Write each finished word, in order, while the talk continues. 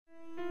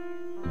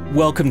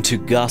Welcome to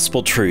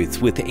Gospel Truth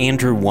with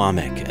Andrew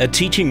Wommack, a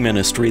teaching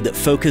ministry that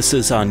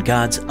focuses on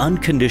God's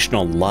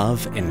unconditional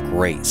love and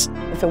grace.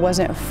 If it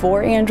wasn't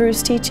for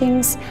Andrew's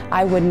teachings,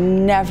 I would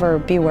never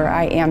be where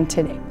I am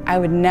today. I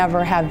would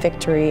never have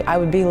victory. I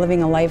would be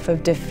living a life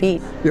of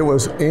defeat. It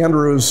was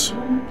Andrew's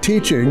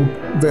teaching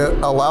that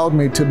allowed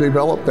me to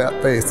develop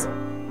that faith.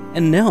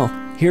 And now,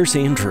 here's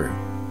Andrew.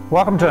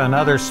 Welcome to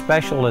another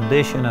special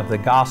edition of the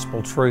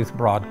Gospel Truth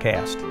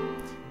broadcast.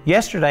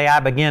 Yesterday,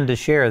 I began to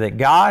share that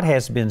God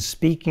has been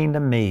speaking to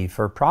me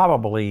for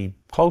probably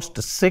close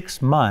to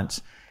 6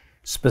 months,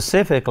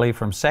 specifically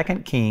from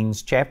 2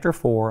 Kings chapter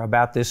 4,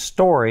 about this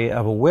story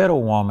of a widow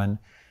woman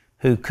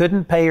who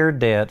couldn't pay her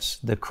debts.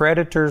 The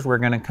creditors were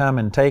going to come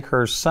and take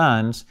her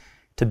sons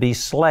to be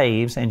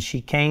slaves, and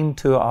she came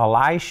to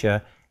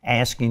Elisha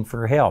asking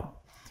for help.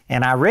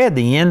 And I read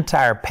the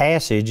entire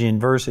passage in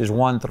verses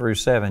 1 through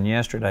 7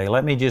 yesterday.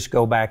 Let me just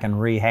go back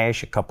and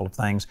rehash a couple of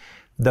things.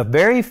 The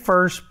very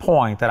first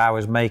point that I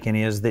was making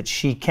is that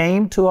she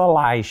came to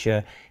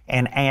Elisha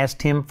and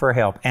asked him for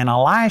help. And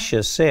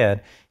Elisha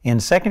said in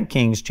 2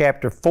 Kings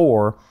chapter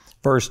 4,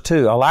 verse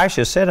 2,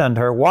 Elisha said unto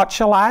her, "What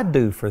shall I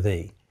do for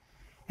thee?"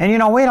 And you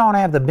know, we don't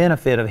have the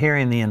benefit of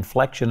hearing the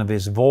inflection of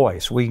his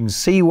voice. We can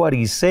see what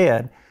he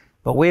said,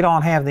 but we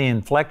don't have the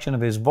inflection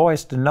of his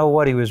voice to know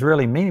what he was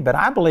really meaning. But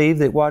I believe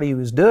that what he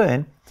was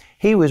doing,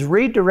 he was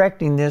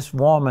redirecting this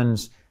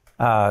woman's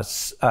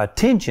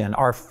attention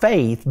or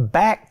faith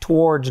back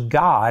towards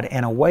God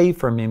and away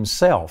from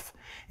himself.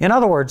 In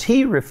other words,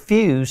 he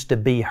refused to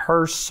be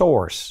her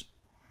source.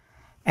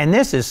 And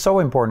this is so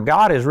important.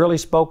 God has really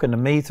spoken to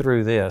me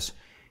through this,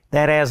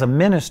 that as a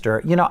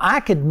minister, you know,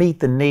 I could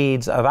meet the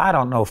needs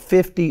of,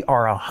 50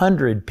 or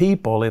 100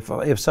 people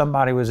if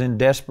somebody was in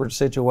desperate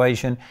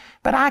situation,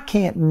 but I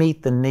can't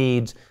meet the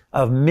needs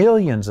of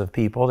millions of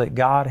people that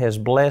God has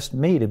blessed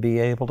me to be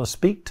able to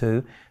speak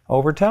to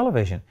over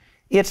television.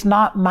 It's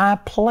not my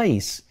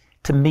place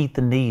to meet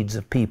the needs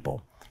of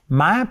people.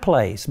 My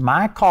place,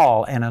 my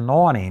call and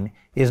anointing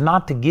is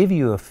not to give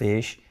you a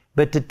fish,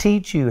 but to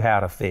teach you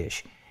how to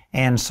fish.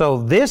 And so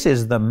this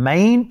is the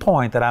main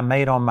point that I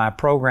made on my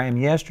program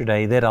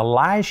yesterday, that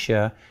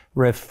Elisha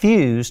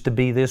refused to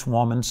be this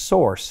woman's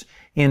source.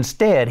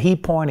 Instead, he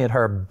pointed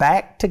her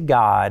back to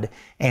God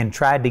and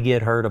tried to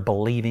get her to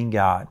believe in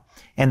God.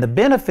 And the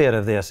benefit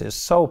of this is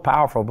so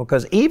powerful,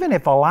 because even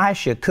if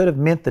Elisha could have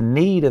met the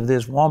need of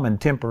this woman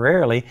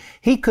temporarily,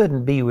 he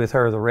couldn't be with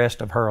her the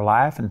rest of her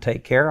life and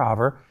take care of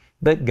her,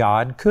 but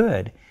God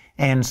could.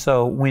 And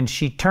so when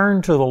she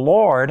turned to the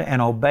Lord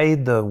and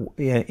obeyed the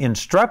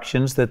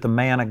instructions that the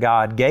man of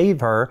God gave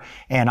her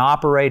and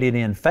operated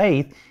in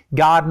faith,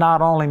 God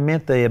not only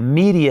met the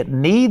immediate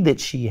need that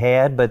she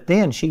had, but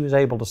then she was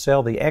able to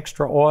sell the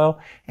extra oil,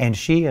 and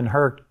she and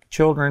her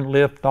children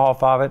lived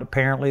off of it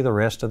apparently the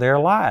rest of their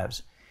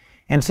lives.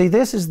 And see,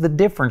 this is the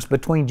difference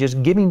between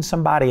just giving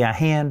somebody a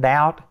hand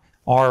out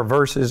or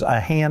versus a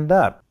hand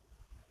up.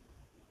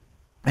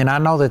 And I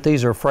know that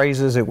these are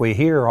phrases that we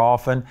hear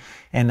often,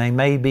 and they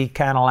may be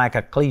kind of like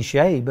a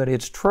cliche, but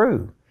it's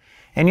true.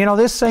 And you know,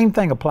 this same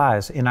thing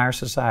applies in our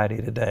society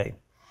today.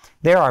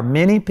 There are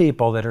many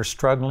people that are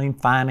struggling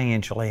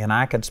financially, and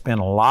I could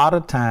spend a lot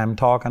of time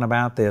talking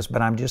about this,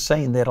 but I'm just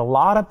saying that a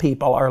lot of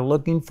people are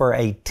looking for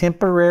a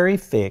temporary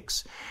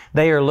fix.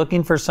 They are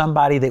looking for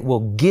somebody that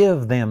will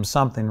give them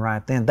something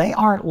right then. They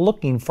aren't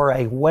looking for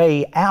a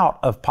way out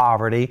of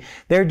poverty.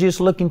 They're just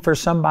looking for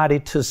somebody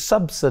to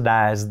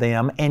subsidize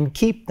them and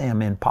keep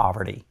them in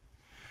poverty.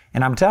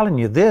 And I'm telling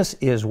you, this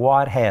is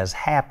what has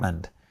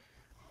happened.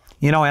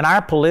 You know, in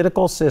our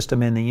political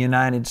system in the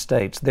United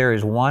States, there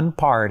is one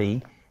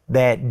party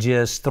that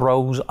just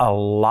throws a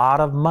lot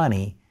of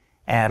money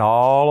at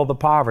all of the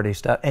poverty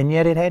stuff, and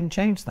yet it hadn't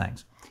changed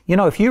things. You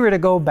know, if you were to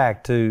go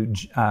back to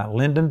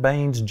Lyndon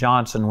Baines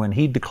Johnson when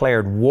he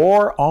declared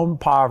war on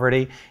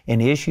poverty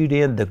and issued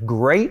in the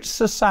Great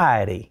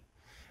Society,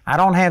 I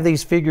don't have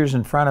these figures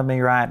in front of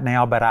me right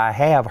now, but I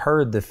have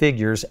heard the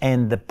figures,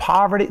 and the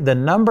poverty, the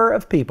number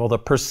of people, the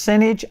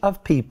percentage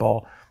of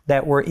people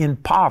that were in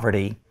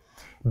poverty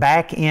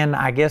back in,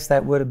 I guess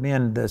that would have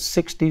been the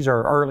 60s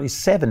or early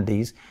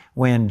 70s,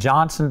 when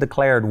Johnson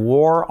declared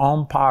war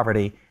on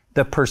poverty,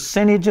 the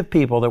percentage of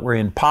people that were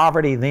in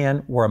poverty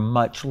then were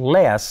much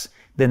less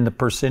than the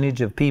percentage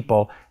of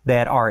people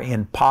that are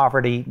in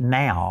poverty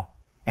now.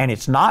 And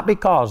it's not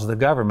because the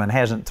government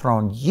hasn't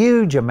thrown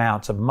huge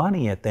amounts of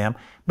money at them,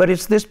 but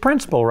it's this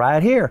principle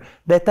right here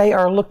that they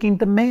are looking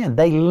to men.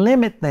 They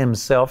limit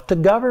themselves to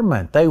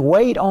government. They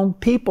wait on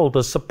people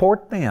to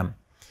support them.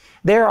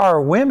 There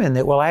are women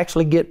that will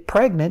actually get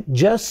pregnant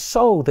just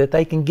so that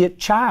they can get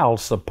child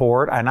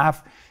support, and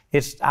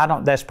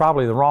that's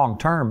probably the wrong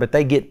term, but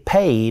they get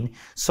paid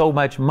so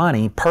much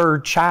money per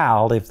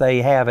child if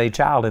they have a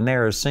child and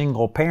they're a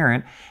single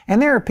parent.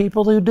 And there are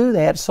people who do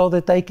that so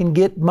that they can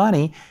get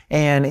money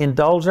and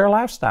indulge their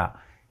lifestyle.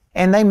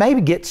 And they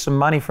maybe get some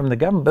money from the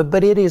government,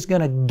 but it is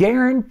going to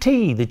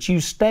guarantee that you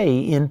stay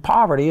in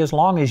poverty as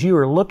long as you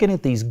are looking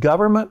at these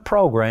government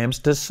programs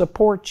to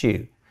support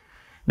you.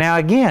 Now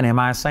again, am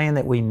I saying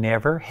that we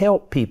never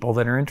help people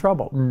that are in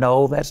trouble?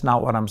 No, that's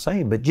not what I'm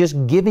saying. But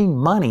just giving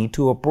money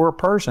to a poor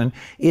person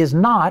is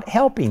not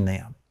helping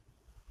them.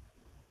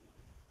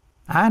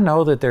 I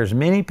know that there's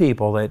many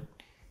people that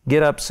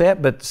get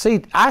upset, but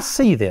see, I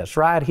see this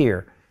right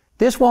here.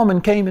 This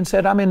woman came and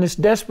said, I'm in this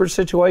desperate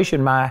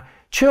situation. My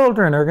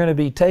children are going to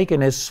be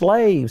taken as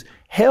slaves.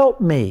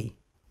 Help me.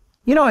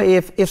 You know,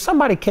 if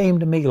somebody came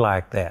to me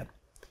like that,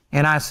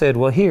 and I said,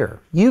 well,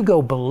 here, you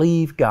go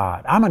believe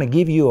God. I'm going to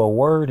give you a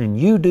word and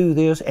you do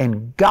this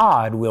and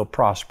God will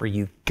prosper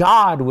you.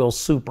 God will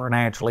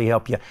supernaturally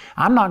help you.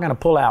 I'm not going to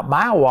pull out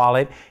my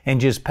wallet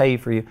and just pay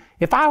for you.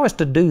 If I was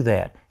to do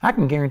that, I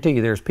can guarantee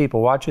you there's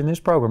people watching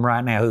this program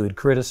right now who would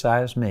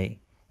criticize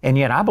me. And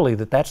yet I believe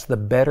that that's the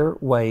better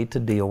way to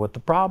deal with the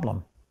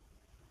problem.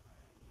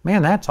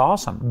 Man, that's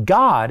awesome.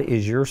 God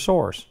is your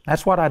source.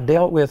 That's what I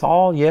dealt with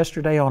all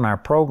yesterday on our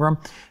program.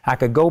 I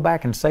could go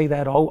back and say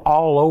that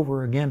all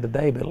over again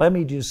today, but let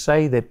me just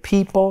say that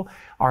people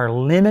are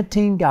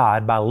limiting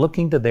God by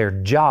looking to their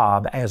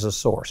job as a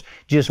source.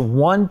 Just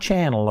one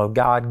channel of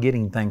God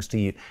getting things to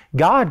you.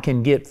 God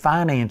can get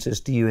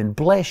finances to you and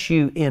bless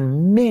you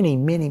in many,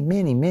 many,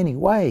 many, many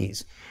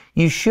ways.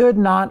 You should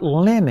not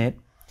limit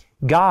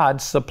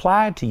God's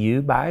supply to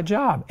you by a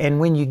job. And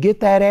when you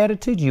get that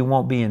attitude, you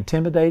won't be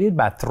intimidated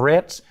by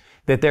threats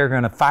that they're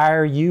going to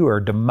fire you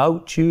or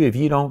demote you if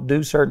you don't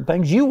do certain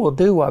things. You will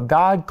do what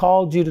God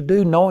called you to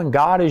do, knowing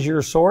God is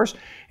your source.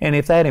 And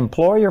if that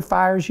employer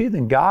fires you,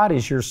 then God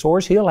is your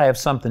source. He'll have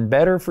something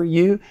better for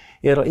you.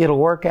 It'll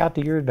work out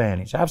to your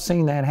advantage. I've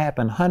seen that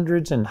happen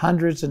hundreds and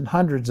hundreds and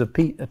hundreds of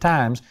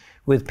times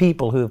with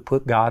people who have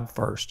put God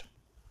first.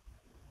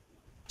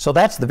 So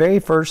that's the very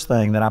first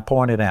thing that I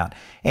pointed out.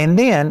 And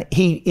then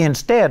he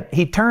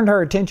turned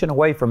her attention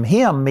away from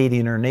him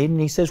meeting her need,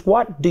 and he says,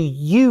 what do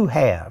you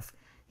have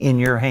in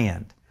your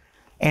hand?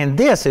 And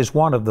this is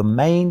one of the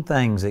main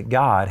things that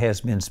God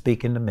has been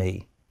speaking to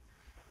me.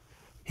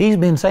 He's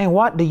been saying,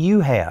 what do you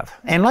have?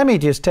 And let me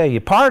just tell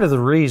you, part of the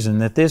reason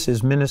that this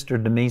has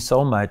ministered to me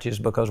so much is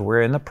because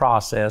we're in the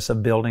process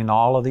of building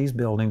all of these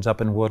buildings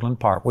up in Woodland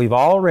Park. We've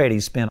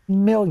already spent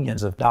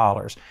millions of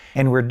dollars,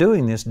 and we're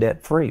doing this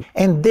debt-free.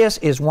 And this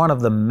is one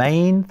of the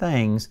main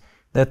things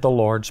that the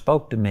Lord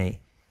spoke to me.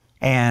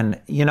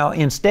 And, you know,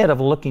 instead of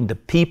looking to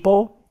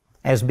people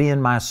as being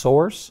my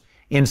source,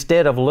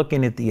 instead of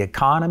looking at the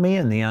economy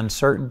and the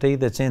uncertainty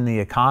that's in the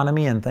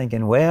economy and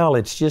thinking, well,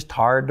 it's just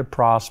hard to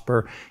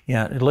prosper. You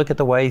know, look at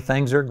the way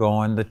things are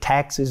going. The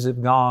taxes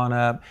have gone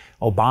up.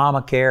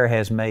 Obamacare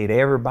has made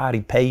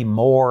everybody pay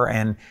more.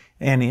 And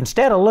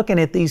instead of looking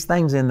at these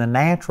things in the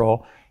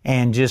natural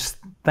and just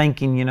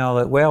thinking, you know,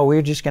 that, well,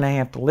 we're just going to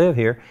have to live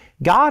here,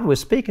 God was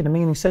speaking to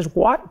me and He says,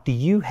 what do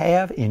you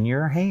have in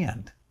your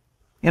hand?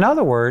 In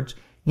other words,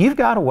 you've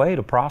got a way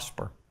to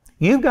prosper.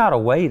 You've got a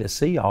way to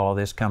see all of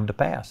this come to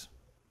pass.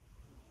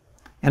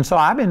 And so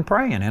I've been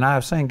praying and I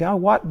was saying, God,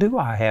 what do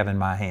I have in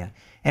my hand?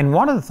 And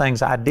one of the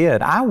things I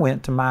did, I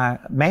went to my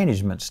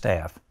management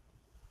staff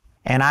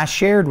and I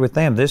shared with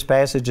them this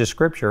passage of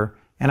Scripture,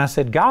 and I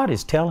said, God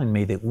is telling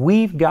me that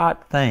we've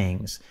got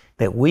things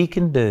that we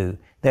can do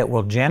that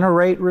will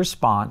generate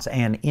response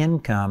and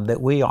income that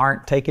we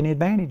aren't taking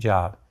advantage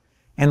of.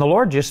 And the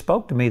Lord just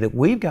spoke to me that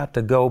we've got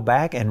to go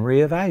back and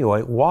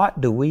reevaluate,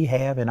 what do we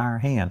have in our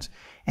hands?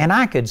 And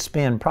I could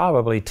spend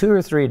probably 2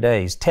 or 3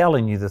 days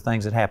telling you the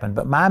things that happened.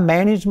 But my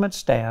management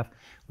staff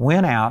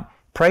went out,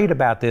 prayed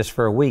about this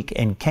for a week,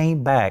 and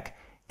came back.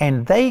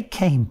 And they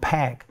came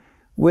back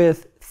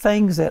with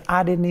things that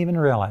I didn't even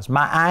realize.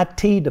 My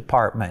IT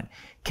department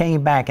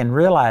came back and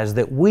realized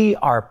that we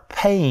are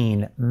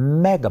paying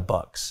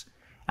megabucks.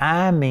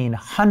 I mean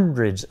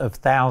hundreds of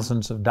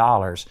thousands of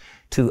dollars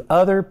to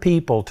other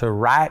people to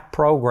write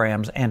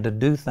programs and to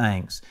do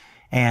things.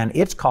 And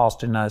it's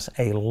costing us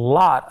a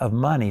lot of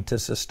money to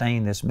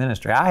sustain this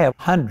ministry. I have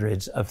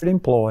hundreds of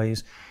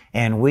employees,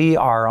 and we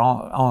are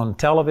on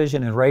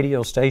television and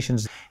radio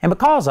stations. And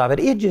because of it,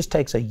 it just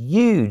takes a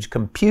huge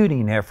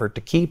computing effort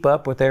to keep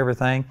up with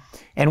everything.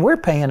 And we're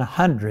paying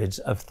hundreds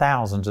of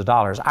thousands of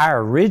dollars.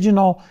 Our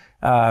original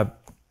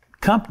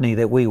company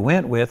that we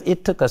went with,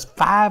 it took us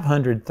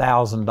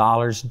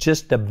 $500,000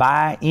 just to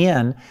buy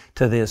in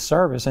to this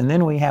service. And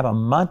then we have a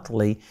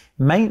monthly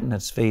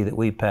maintenance fee that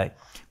we pay.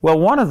 Well,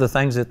 one of the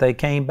things that they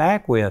came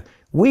back with,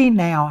 we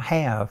now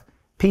have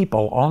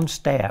people on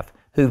staff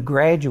who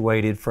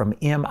graduated from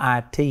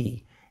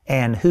MIT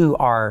and who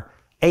are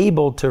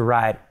able to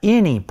write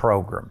any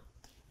program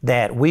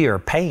that we are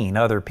paying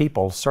other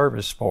people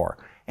service for.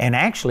 And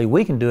actually,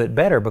 we can do it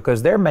better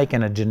because they're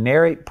making a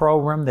generic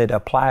program that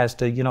applies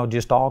to, you know,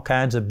 just all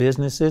kinds of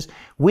businesses.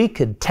 We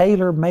could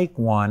tailor make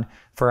one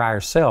for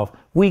ourselves.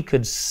 We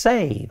could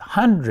save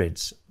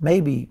hundreds,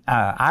 maybe,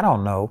 I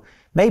don't know,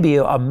 maybe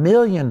 $1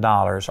 million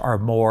or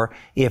more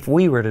if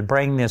we were to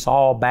bring this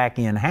all back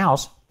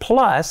in-house.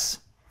 Plus,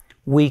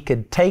 we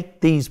could take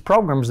these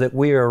programs that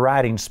we are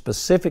writing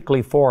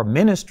specifically for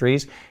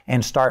ministries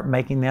and start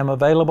making them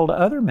available to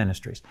other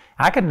ministries.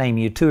 I could name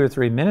you 2 or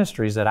 3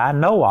 ministries that I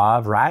know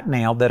of right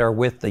now that are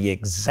with the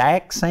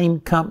exact same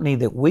company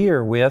that we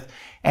are with,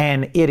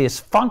 and it is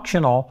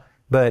functional,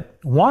 but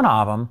one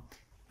of them,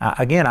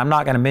 again, I'm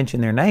not going to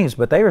mention their names,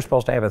 but they were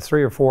supposed to have a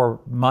 3 or 4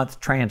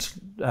 month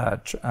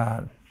transfer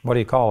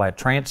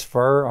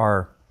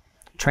or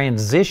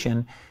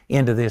transition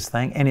into this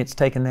thing, and it's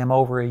taken them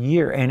over a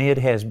year, and it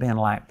has been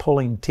like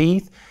pulling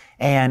teeth.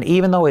 And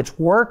even though it's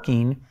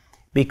working,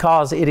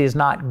 because it is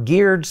not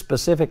geared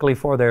specifically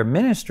for their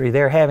ministry,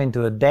 they're having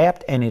to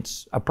adapt, and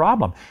it's a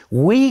problem.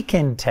 We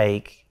can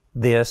take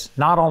this,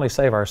 not only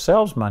save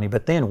ourselves money,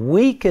 but then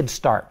we could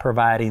start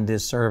providing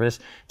this service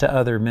to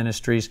other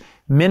ministries,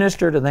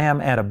 minister to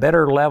them at a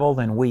better level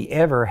than we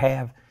ever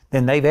have,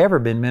 than they've ever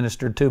been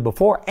ministered to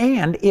before,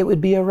 and it would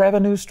be a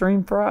revenue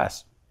stream for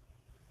us.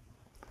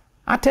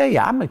 I tell you,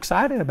 I'm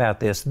excited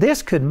about this.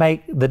 This could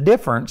make the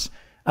difference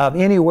of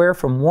anywhere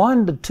from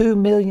 $1 to $2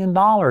 million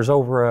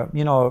over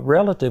a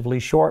relatively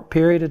short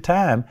period of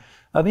time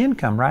of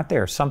income right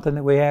there, something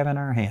that we have in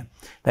our hand.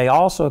 They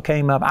also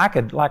came up, I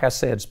could, like I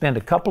said, spend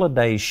a couple of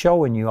days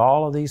showing you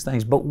all of these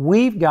things, but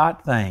we've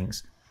got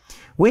things.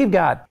 We've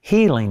got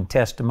healing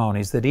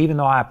testimonies that even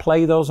though I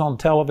play those on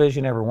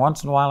television every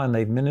once in a while and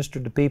they've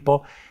ministered to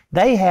people,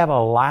 they have a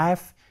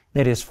life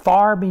that is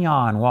far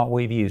beyond what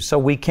we've used. So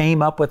we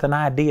came up with an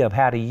idea of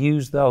how to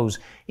use those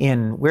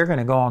we're going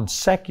to go on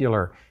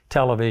secular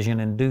television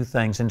and do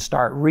things and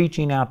start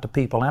reaching out to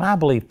people. And I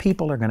believe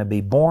people are going to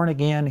be born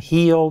again,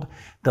 healed,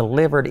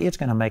 delivered. It's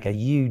going to make a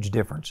huge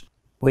difference.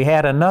 We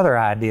had another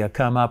idea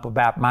come up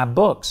about my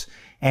books.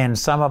 And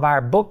some of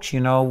our books,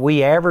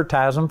 we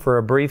advertise them for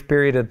a brief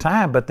period of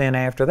time, but then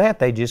after that,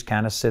 they just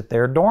kind of sit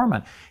there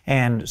dormant.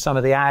 And some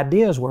of the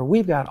ideas where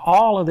we've got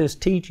all of this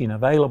teaching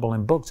available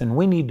in books, and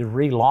we need to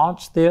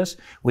relaunch this.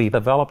 We've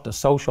developed a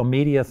social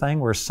media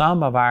thing where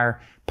some of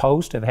our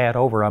posts have had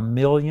over 1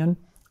 million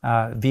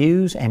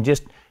views, and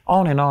just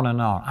on and on and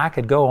on. I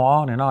could go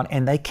on.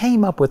 And they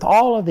came up with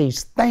all of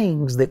these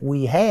things that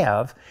we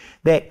have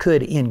that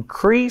could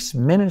increase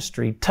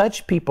ministry,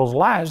 touch people's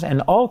lives,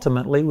 and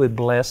ultimately would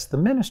bless the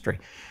ministry.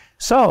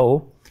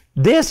 So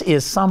this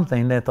is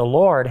something that the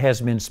Lord has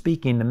been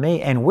speaking to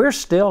me, and we're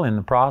still in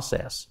the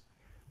process.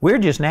 We're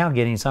just now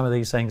getting some of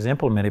these things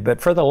implemented. But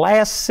for the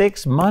last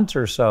 6 months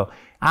or so,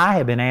 I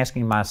have been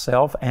asking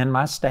myself and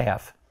my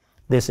staff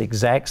this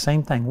exact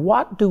same thing.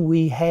 What do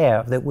we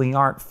have that we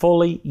aren't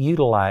fully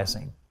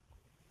utilizing?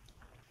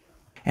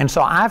 And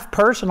so I've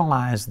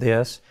personalized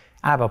this.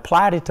 I've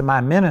applied it to my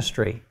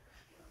ministry.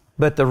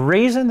 But the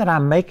reason that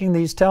I'm making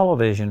these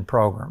television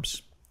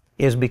programs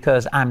is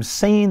because I'm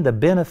seeing the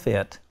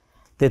benefit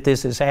that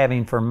this is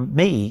having for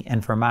me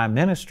and for my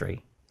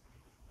ministry.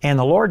 And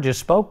the Lord just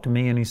spoke to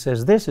me and He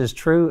says, this is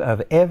true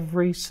of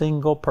every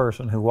single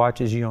person who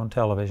watches you on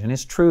television.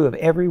 It's true of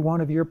every one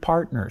of your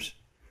partners.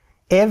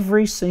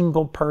 Every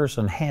single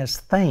person has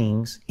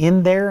things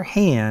in their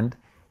hand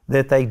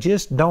that they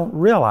just don't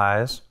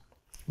realize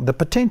the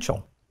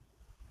potential.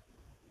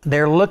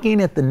 They're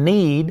looking at the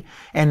need,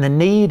 and the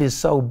need is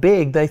so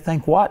big, they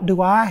think, what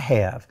do I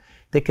have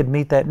that could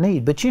meet that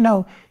need? But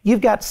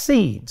you've got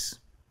seeds.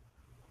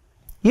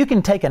 You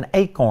can take an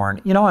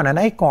acorn, and an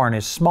acorn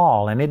is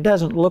small and it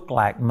doesn't look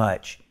like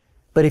much.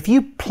 But if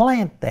you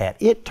plant that,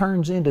 it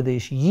turns into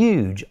this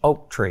huge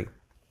oak tree.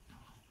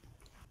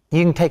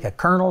 You can take a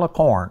kernel of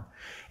corn,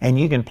 and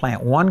you can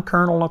plant 1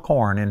 kernel of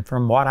corn. And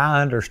from what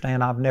I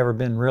understand, I've never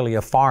been really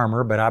a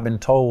farmer, but I've been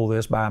told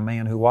this by a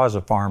man who was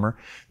a farmer,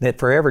 that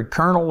for every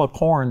kernel of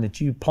corn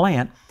that you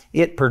plant,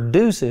 it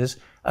produces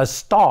a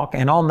stalk,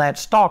 and on that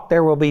stalk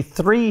there will be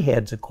 3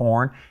 heads of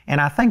corn,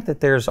 and I think that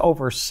there's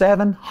over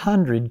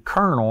 700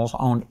 kernels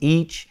on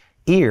each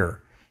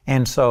ear.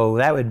 And so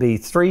that would be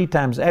 3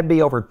 times, that'd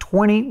be over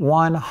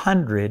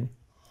 2,100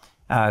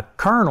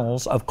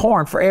 kernels of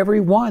corn for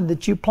every one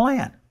that you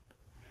plant.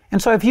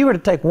 And so if you were to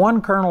take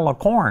 1 kernel of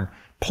corn,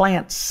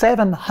 plant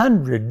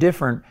 700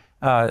 different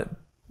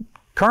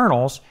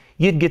kernels,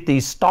 you'd get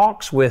these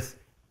stalks with,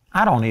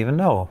 I don't even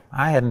know,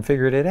 I hadn't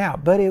figured it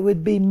out, but it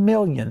would be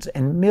millions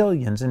and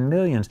millions and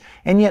millions.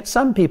 And yet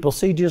some people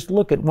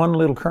look at 1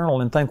 little kernel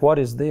and think, what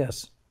is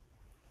this?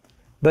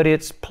 But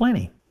it's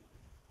plenty.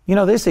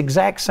 This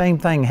exact same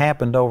thing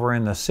happened over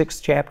in the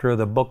 6th chapter of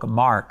the book of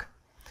Mark,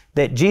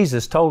 that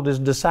Jesus told His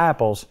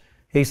disciples.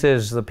 He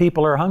says, the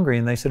people are hungry.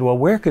 And they said, well,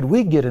 where could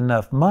we get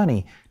enough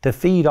money to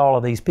feed all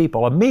of these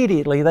people?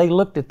 Immediately, they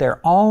looked at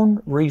their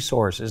own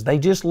resources. They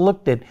just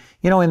looked at,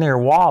 in their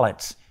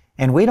wallets.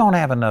 And we don't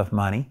have enough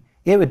money.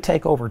 It would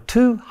take over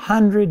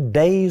 200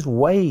 days'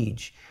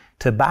 wage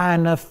to buy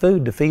enough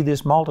food to feed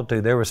this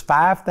multitude. There was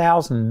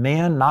 5,000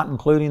 men, not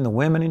including the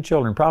women and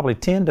children, probably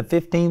 10 to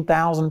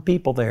 15,000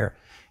 people there.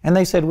 And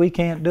they said, we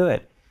can't do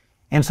it.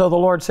 And so the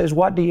Lord says,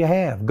 what do you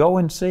have? Go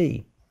and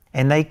see.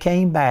 And they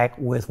came back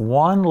with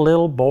 1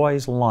 little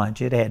boy's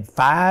lunch. It had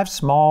 5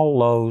 small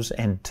loaves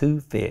and 2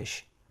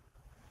 fish.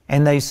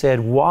 And they said,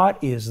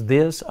 what is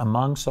this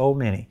among so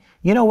many?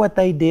 You know what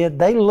they did?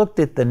 They looked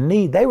at the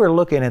need. They were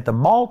looking at the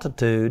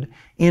multitude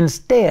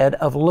instead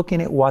of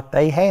looking at what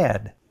they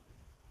had.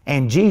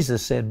 And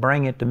Jesus said,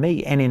 bring it to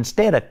me. And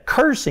instead of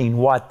cursing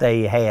what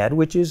they had,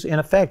 which is in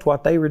effect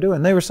what they were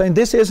doing, they were saying,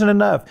 this isn't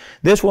enough.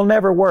 This will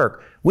never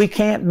work. We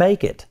can't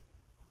make it.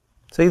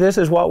 See, this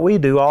is what we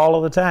do all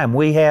of the time.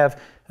 We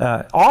have,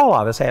 all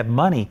of us have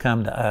money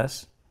come to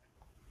us.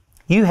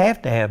 You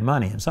have to have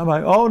money. And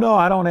somebody, oh no,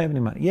 I don't have any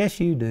money. Yes,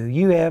 you do.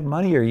 You have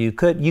money, or you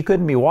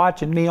couldn't be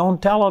watching me on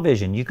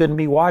television. You couldn't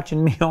be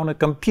watching me on a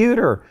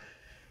computer.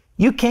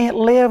 You can't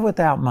live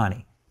without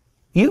money.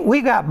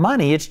 We got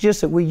money. It's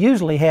just that we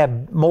usually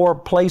have more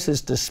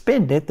places to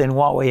spend it than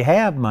what we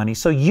have money.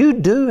 So you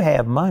do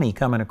have money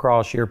coming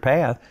across your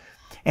path.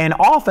 And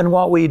often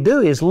what we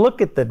do is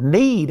look at the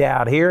need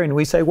out here and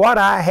we say, what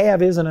I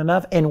have isn't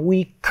enough, and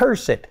we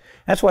curse it.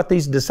 That's what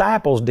these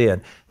disciples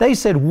did. They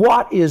said,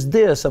 what is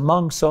this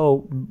among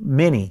so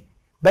many?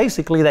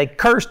 Basically, they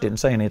cursed it and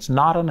saying it's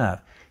not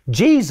enough.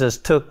 Jesus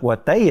took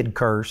what they had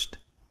cursed,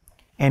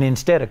 and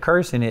instead of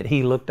cursing it,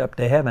 He looked up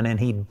to heaven and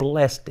He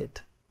blessed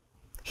it.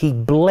 He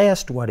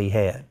blessed what He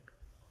had.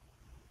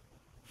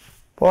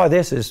 Boy,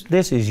 this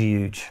is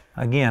huge.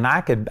 Again,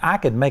 I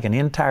could make an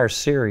entire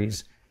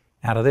series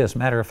out of this.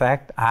 Matter of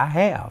fact, I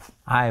have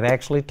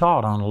actually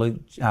taught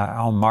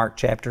on Mark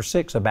chapter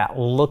 6 about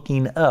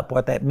looking up,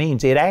 what that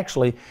means. It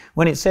actually,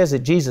 when it says that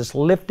Jesus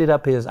lifted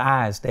up His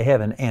eyes to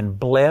heaven and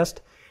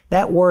blessed,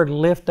 that word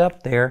lift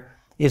up there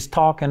is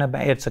talking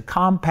about, it's a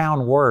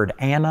compound word,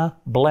 ana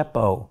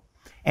blepo.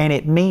 And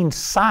it means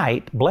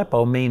sight,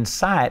 blepo means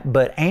sight,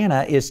 but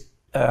ana is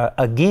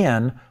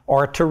again,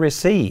 or to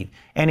receive.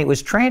 And it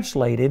was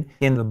translated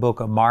in the book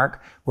of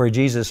Mark, where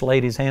Jesus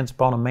laid His hands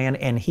upon a man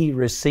and he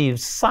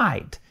received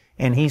sight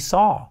and he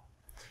saw.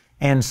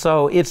 And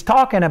so it's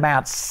talking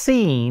about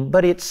seeing,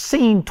 but it's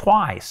seen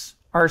twice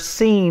or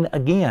seen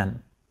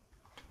again.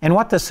 And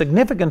what the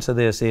significance of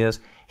this is,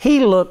 he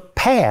looked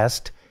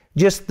past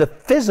just the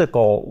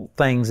physical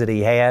things that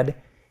he had,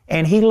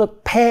 and he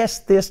looked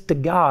past this to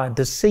God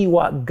to see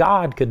what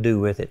God could do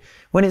with it.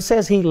 When it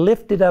says he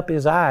lifted up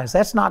his eyes,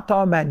 that's not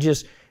talking about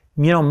just,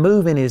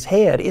 moving his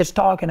head. It's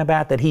talking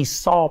about that he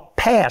saw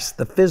past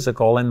the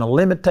physical and the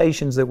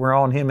limitations that were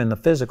on him in the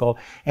physical,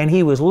 and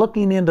he was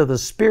looking into the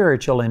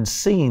spiritual and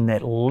seeing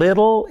that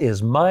little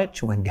is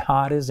much when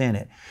God is in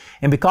it.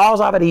 And because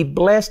of it, he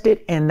blessed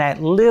it, and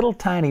that little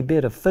tiny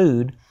bit of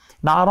food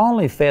not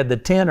only fed the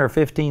 10 or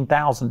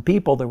 15,000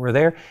 people that were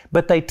there,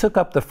 but they took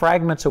up the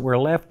fragments that were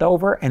left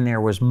over, and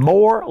there was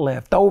more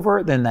left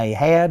over than they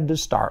had to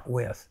start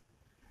with.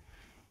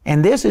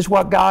 And this is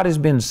what God has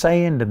been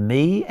saying to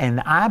me,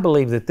 and I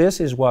believe that this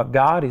is what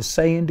God is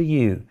saying to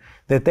you,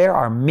 that there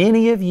are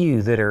many of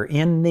you that are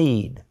in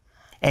need,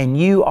 and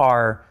you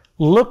are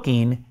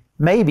looking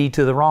maybe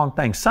to the wrong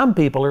thing. Some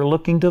people are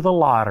looking to the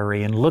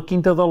lottery, and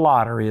looking to the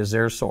lottery as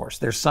their source.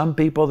 There's some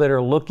people that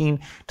are looking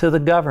to the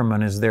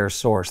government as their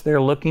source.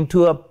 They're looking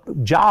to a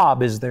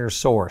job as their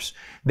source.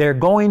 They're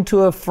going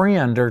to a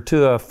friend or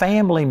to a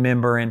family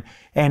member and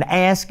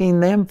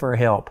asking them for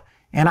help.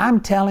 And I'm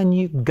telling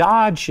you,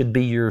 God should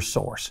be your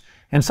source.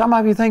 And some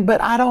of you think,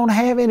 but I don't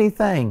have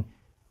anything.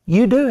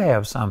 You do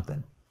have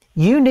something.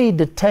 You need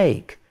to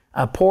take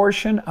a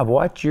portion of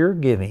what you're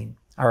giving,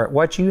 or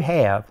what you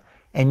have,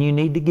 and you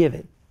need to give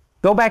it.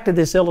 Go back to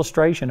this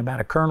illustration about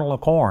a kernel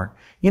of corn.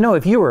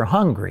 If you were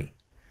hungry,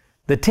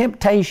 the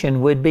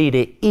temptation would be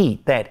to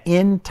eat that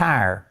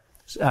entire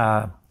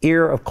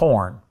ear of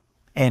corn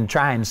and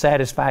try and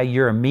satisfy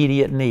your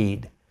immediate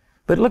need.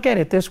 But look at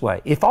it this way.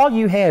 If all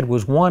you had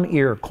was one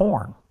ear of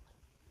corn,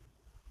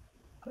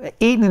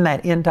 eating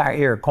that entire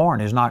ear of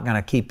corn is not going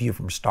to keep you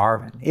from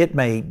starving. It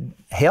may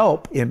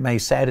help, it may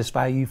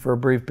satisfy you for a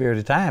brief period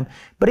of time,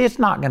 but it's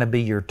not going to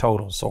be your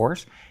total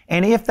source.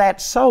 And if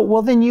that's so,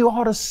 well, then you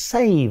ought to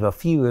save a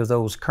few of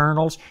those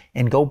kernels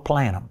and go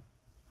plant them.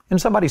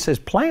 And somebody says,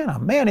 plant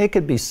them. Man, it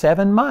could be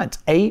 7 months,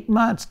 8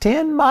 months,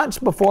 10 months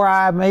before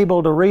I'm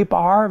able to reap a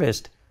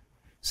harvest.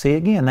 See,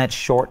 again, that's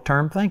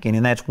short-term thinking.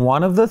 And that's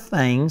one of the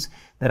things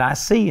that I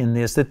see in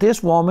this, that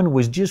this woman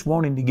was just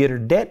wanting to get her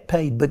debt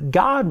paid, but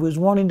God was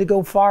wanting to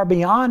go far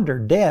beyond her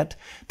debt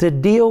to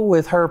deal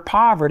with her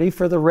poverty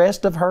for the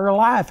rest of her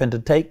life and to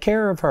take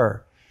care of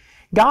her.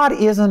 God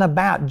isn't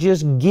about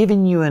just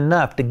giving you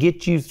enough to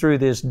get you through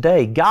this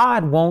day.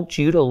 God wants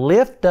you to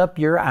lift up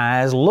your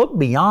eyes, look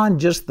beyond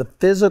just the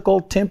physical,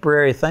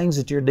 temporary things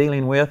that you're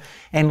dealing with,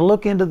 and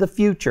look into the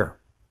future.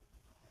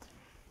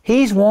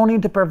 He's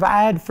wanting to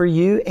provide for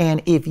you,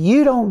 and if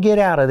you don't get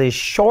out of this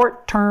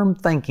short-term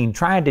thinking,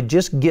 trying to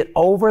just get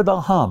over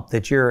the hump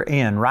that you're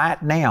in right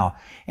now,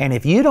 and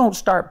if you don't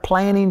start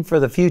planning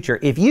for the future,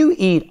 if you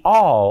eat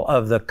all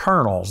of the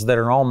kernels that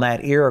are on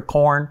that ear of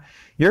corn,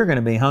 you're going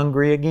to be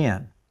hungry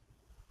again.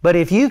 But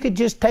if you could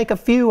just take a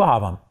few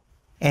of them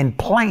and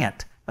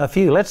plant a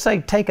few, let's say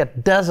take a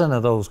dozen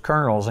of those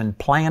kernels and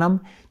plant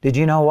them, did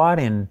you know what?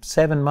 In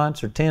 7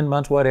 months or 10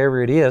 months,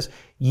 whatever it is,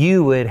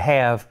 you would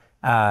have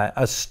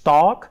a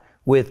stalk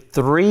with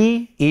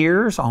 3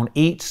 ears on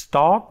each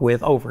stalk,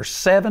 with over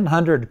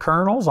 700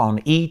 kernels on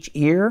each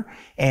ear.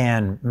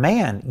 And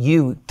man,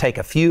 you take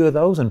a few of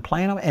those and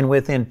plant them, and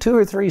within 2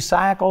 or 3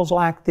 cycles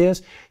like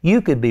this,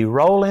 you could be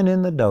rolling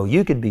in the dough.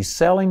 You could be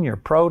selling your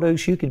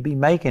produce. You could be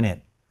making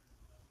it.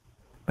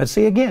 But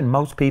see, again,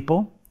 most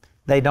people,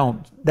 they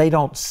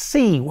don't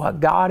see what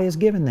God has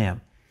given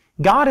them.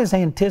 God has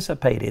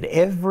anticipated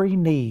every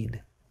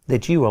need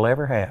that you will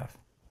ever have.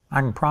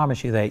 I can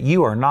promise you that.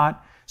 You are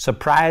not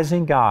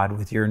surprising God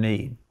with your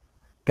need.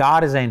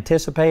 God has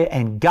anticipated,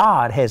 and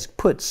God has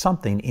put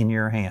something in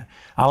your hand.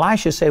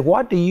 Elisha said,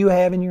 "What do you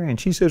have in your hand?"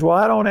 She says, "Well,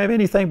 I don't have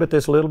anything but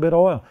this little bit of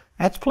oil."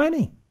 That's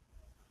plenty.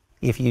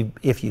 If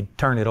you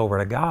turn it over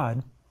to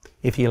God,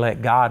 if you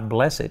let God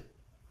bless it.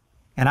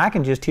 And I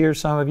can just hear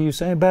some of you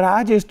saying, "But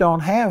I just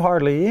don't have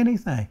hardly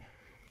anything."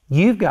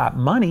 You've got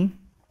money.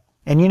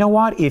 And you know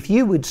what? If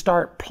you would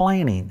start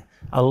planning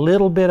a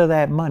little bit of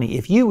that money,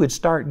 if you would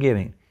start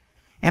giving,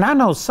 and I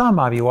know some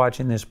of you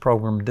watching this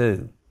program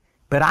do,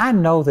 but I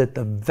know that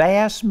the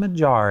vast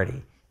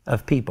majority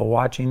of people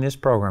watching this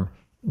program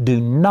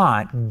do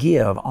not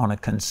give on a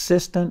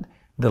consistent,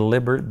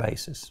 deliberate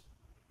basis.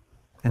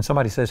 And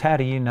somebody says, "How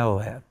do you know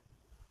that?"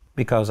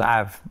 Because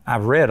I've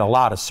read a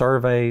lot of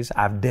surveys,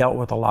 I've dealt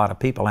with a lot of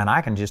people, and I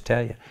can just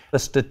tell you, the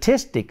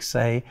statistics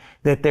say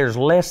that there's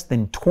less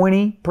than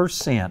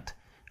 20%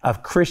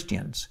 of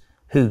Christians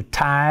who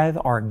tithe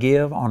or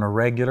give on a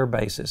regular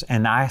basis.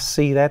 And I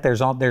see that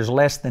there's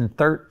less than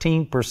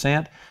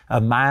 13%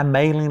 of my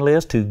mailing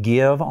list who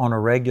give on a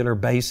regular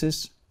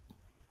basis.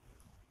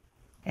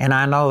 And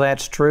I know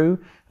that's true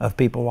of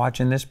people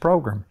watching this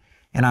program.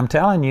 And I'm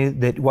telling you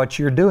that what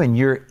you're doing,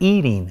 you're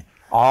eating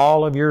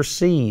all of your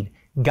seed.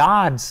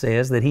 God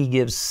says that He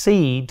gives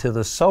seed to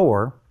the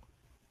sower.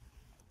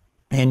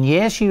 And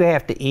yes, you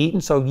have to eat,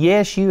 and so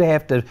yes, you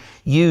have to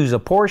use a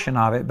portion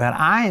of it, but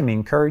I am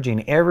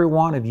encouraging every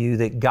one of you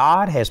that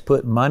God has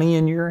put money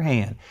in your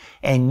hand,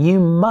 and you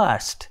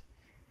must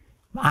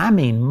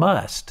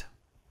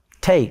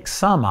take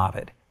some of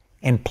it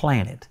and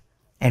plant it.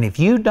 And if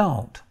you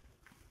don't,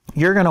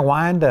 you're going to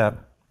wind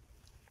up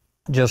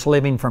just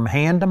living from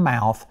hand to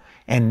mouth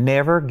and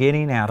never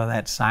getting out of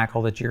that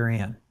cycle that you're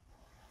in.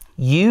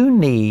 You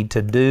need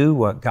to do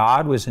what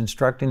God was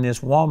instructing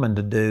this woman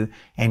to do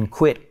and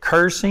quit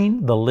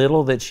cursing the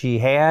little that she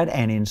had,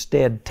 and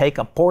instead take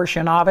a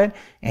portion of it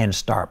and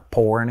start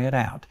pouring it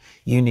out.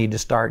 You need to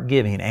start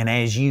giving. And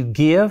as you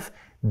give,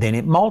 then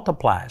it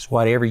multiplies.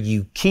 Whatever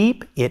you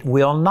keep, it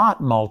will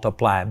not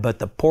multiply. But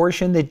the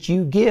portion that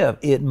you give,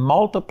 it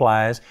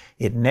multiplies.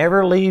 It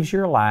never leaves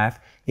your life.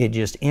 It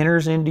just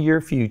enters into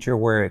your future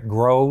where it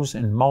grows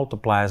and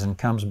multiplies and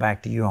comes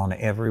back to you on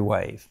every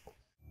wave.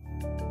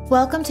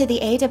 Welcome to the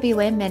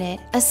AWM Minute,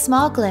 a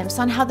small glimpse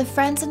on how the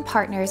friends and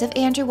partners of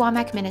Andrew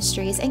Wommack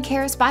Ministries and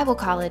Charis Bible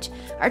College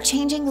are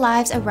changing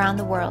lives around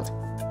the world.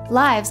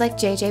 Lives like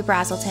JJ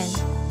Brazelton.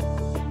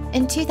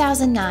 In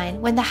 2009,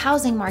 when the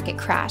housing market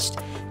crashed,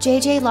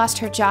 JJ lost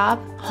her job,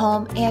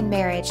 home, and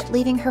marriage,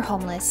 leaving her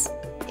homeless.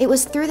 It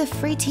was through the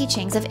free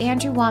teachings of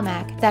Andrew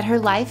Wommack that her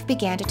life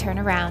began to turn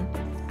around.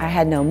 I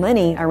had no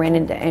money. I ran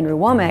into Andrew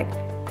Wommack,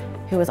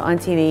 who was on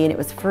TV, and it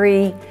was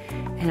free.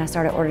 And I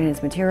started ordering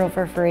his material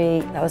for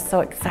free. I was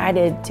so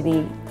excited to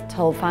be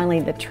told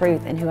finally the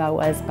truth and who I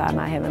was by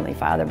my Heavenly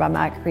Father, by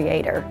my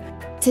Creator.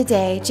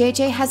 Today,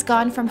 JJ has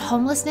gone from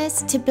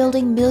homelessness to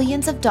building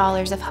millions of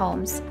dollars of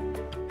homes.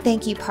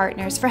 Thank you,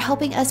 partners, for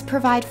helping us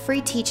provide free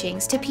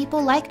teachings to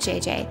people like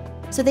JJ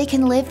so they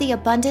can live the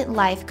abundant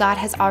life God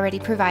has already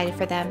provided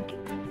for them.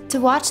 To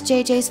watch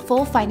JJ's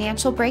full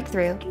financial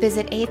breakthrough,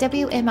 visit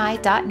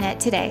awmi.net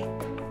today.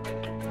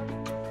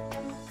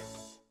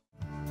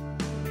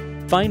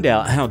 Find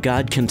out how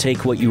God can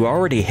take what you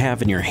already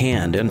have in your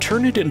hand and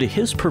turn it into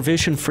His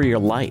provision for your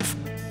life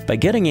by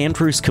getting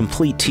Andrew's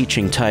complete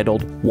teaching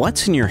titled,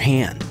 "What's in Your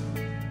Hand?"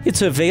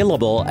 It's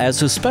available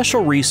as a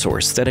special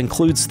resource that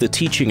includes the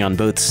teaching on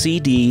both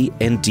CD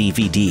and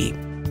DVD.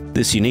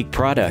 This unique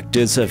product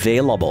is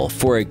available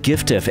for a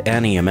gift of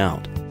any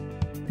amount.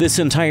 This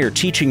entire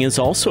teaching is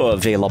also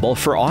available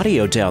for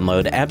audio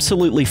download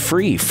absolutely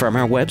free from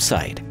our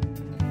website.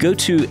 Go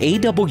to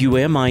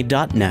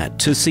awmi.net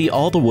to see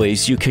all the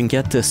ways you can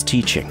get this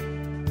teaching.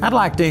 I'd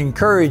like to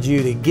encourage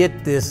you to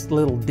get this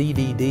little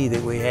DVD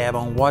that we have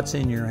on What's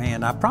in Your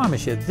Hand. I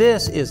promise you,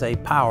 this is a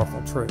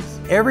powerful truth.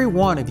 Every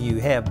one of you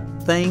have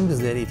things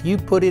that if you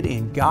put it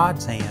in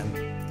God's hand,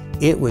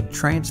 it would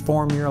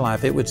transform your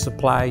life. It would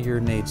supply your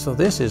needs. So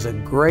this is a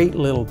great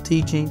little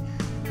teaching.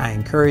 I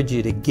encourage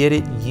you to get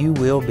it. You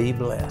will be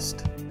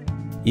blessed.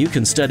 You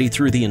can study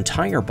through the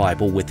entire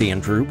Bible with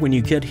Andrew when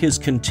you get his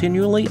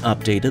continually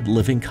updated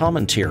living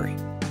commentary.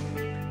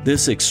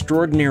 This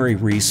extraordinary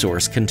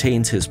resource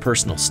contains his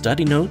personal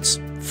study notes,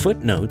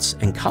 footnotes,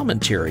 and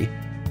commentary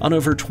on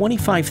over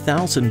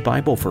 25,000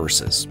 Bible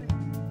verses.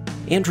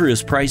 Andrew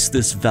has priced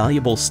this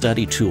valuable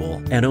study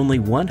tool at only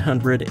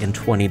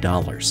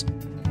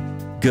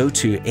 $120. Go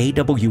to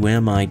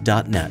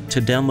awmi.net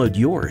to download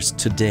yours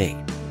today.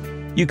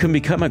 You can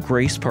become a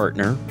Grace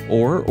Partner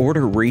or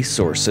order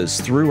resources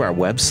through our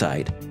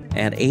website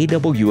at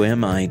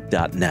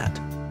awmi.net.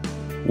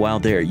 While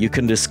there, you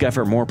can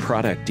discover more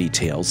product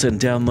details and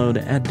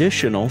download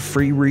additional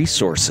free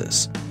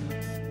resources.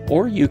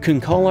 Or you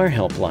can call our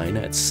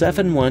helpline at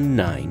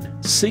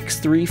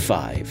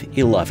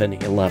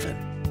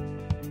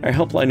 719-635-1111. Our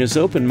helpline is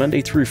open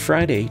Monday through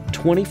Friday,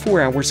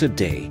 24 hours a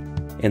day,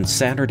 and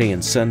Saturday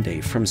and Sunday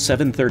from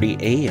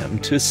 7:30 a.m.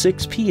 to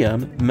 6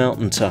 p.m.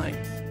 Mountain Time.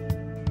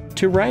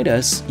 To write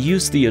us,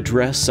 use the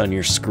address on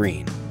your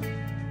screen.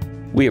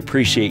 We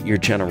appreciate your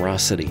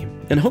generosity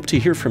and hope to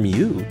hear from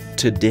you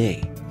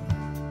today.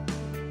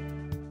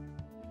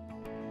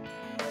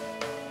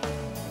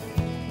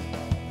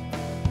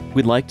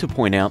 We'd like to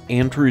point out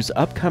Andrew's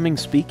upcoming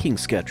speaking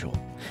schedule.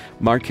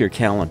 Mark your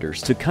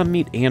calendars to come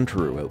meet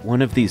Andrew at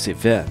one of these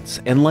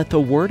events and let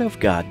the Word of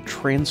God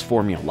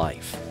transform your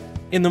life.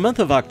 In the month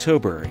of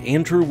October,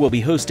 Andrew will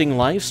be hosting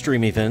live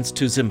stream events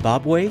to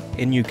Zimbabwe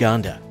and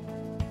Uganda.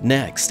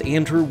 Next,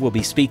 Andrew will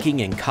be speaking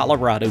in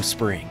Colorado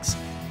Springs.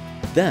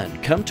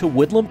 Then, come to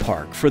Woodland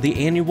Park for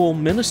the annual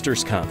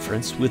Ministers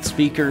Conference with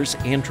speakers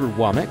Andrew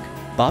Wommack,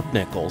 Bob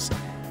Nichols,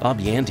 Bob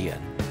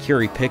Yandian,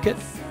 Kerry Pickett,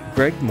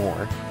 Greg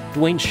Moore,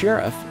 Dwayne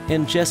Sheriff,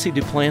 and Jesse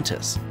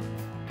Duplantis.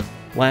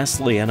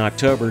 Lastly, in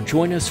October,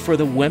 join us for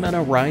the Women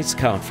Arise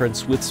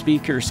Conference with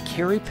speakers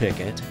Kerry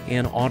Pickett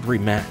and Audrey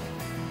Mack.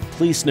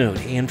 Please note,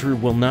 Andrew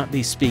will not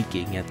be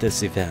speaking at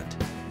this event.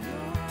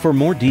 For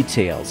more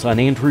details on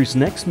Andrew's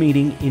next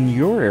meeting in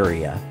your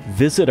area,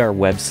 visit our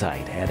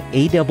website at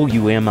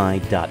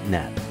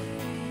awmi.net.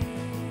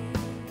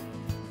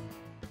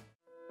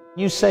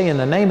 You say, in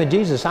the name of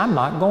Jesus, I'm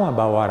not going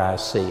by what I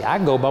see.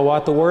 I go by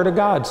what the Word of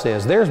God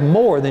says. There's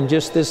more than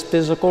just this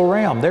physical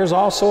realm. There's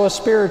also a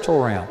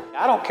spiritual realm.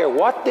 I don't care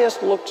what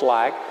this looks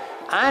like.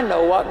 I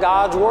know what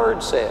God's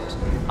Word says.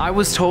 I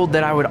was told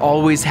that I would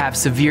always have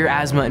severe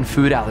asthma and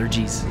food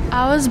allergies.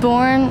 I was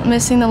born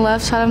missing the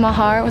left side of my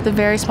heart with a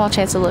very small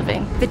chance of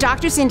living. The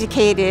doctors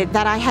indicated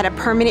that I had a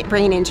permanent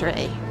brain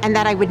injury and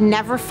that I would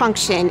never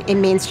function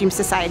in mainstream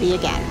society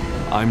again.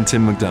 I'm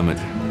Tim McDermott,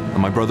 and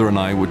my brother and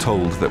I were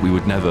told that we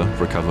would never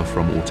recover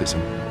from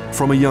autism.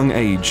 From a young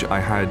age,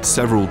 I had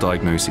several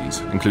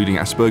diagnoses, including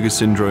Asperger's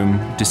syndrome,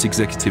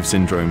 dysexecutive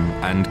syndrome,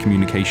 and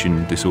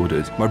communication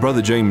disorders. My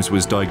brother James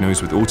was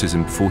diagnosed with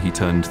autism before he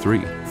turned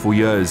 3. For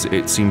years,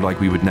 it seemed like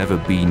we would never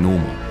be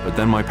normal. But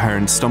then my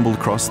parents stumbled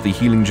across the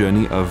healing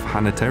journey of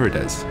Hannah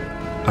Teredes.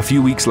 A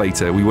few weeks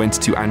later, we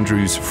went to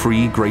Andrew's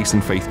free Grace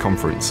and Faith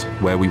conference,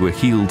 where we were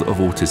healed of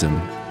autism.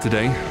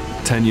 Today,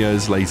 10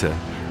 years later,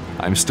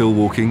 I'm still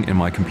walking in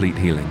my complete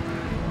healing,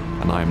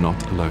 and I am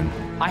not alone.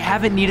 I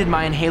haven't needed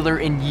my inhaler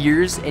in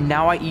years, and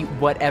now I eat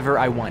whatever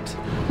I want.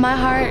 My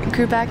heart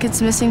grew back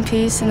its missing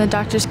piece, and the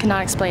doctors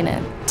cannot explain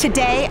it.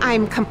 Today,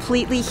 I'm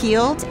completely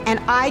healed, and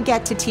I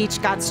get to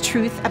teach God's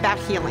truth about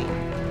healing.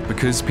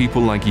 Because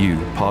people like you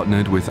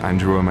partnered with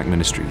Andrew Wommack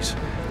Ministries,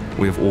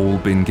 we have all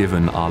been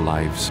given our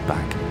lives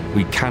back.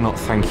 We cannot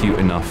thank you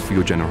enough for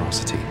your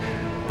generosity,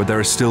 but there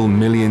are still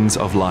millions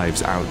of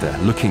lives out there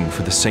looking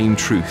for the same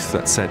truth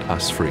that set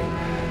us free.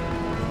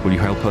 Will you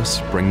help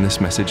us bring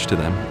this message to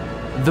them?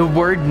 The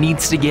word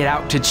needs to get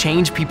out to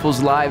change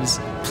people's lives.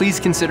 Please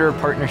consider a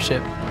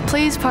partnership.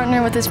 Please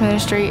partner with this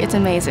ministry. It's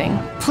amazing.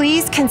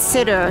 Please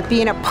consider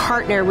being a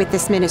partner with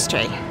this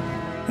ministry.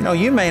 You know,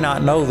 you may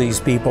not know these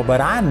people,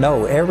 but I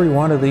know every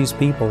one of these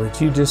people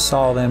that you just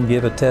saw them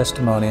give a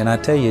testimony. And I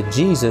tell you,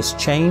 Jesus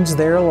changed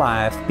their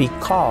life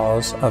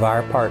because of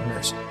our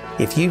partners.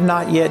 If you've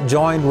not yet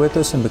joined with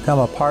us and become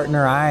a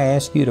partner, I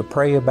ask you to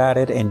pray about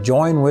it and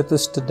join with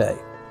us today.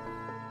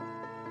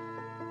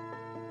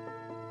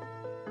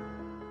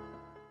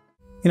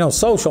 You know,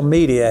 social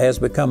media has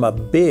become a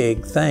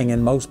big thing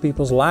in most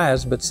people's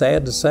lives, but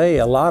sad to say,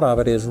 a lot of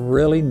it is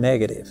really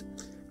negative.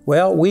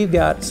 Well, we've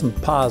got some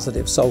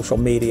positive social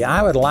media.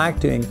 I would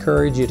like to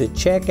encourage you to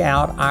check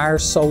out our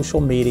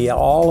social media,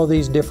 all of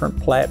these different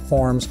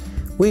platforms.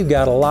 We've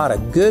got a lot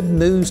of good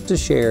news to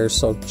share,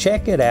 so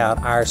check it out,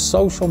 our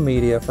social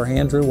media for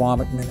Andrew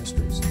Wommack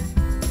Ministries.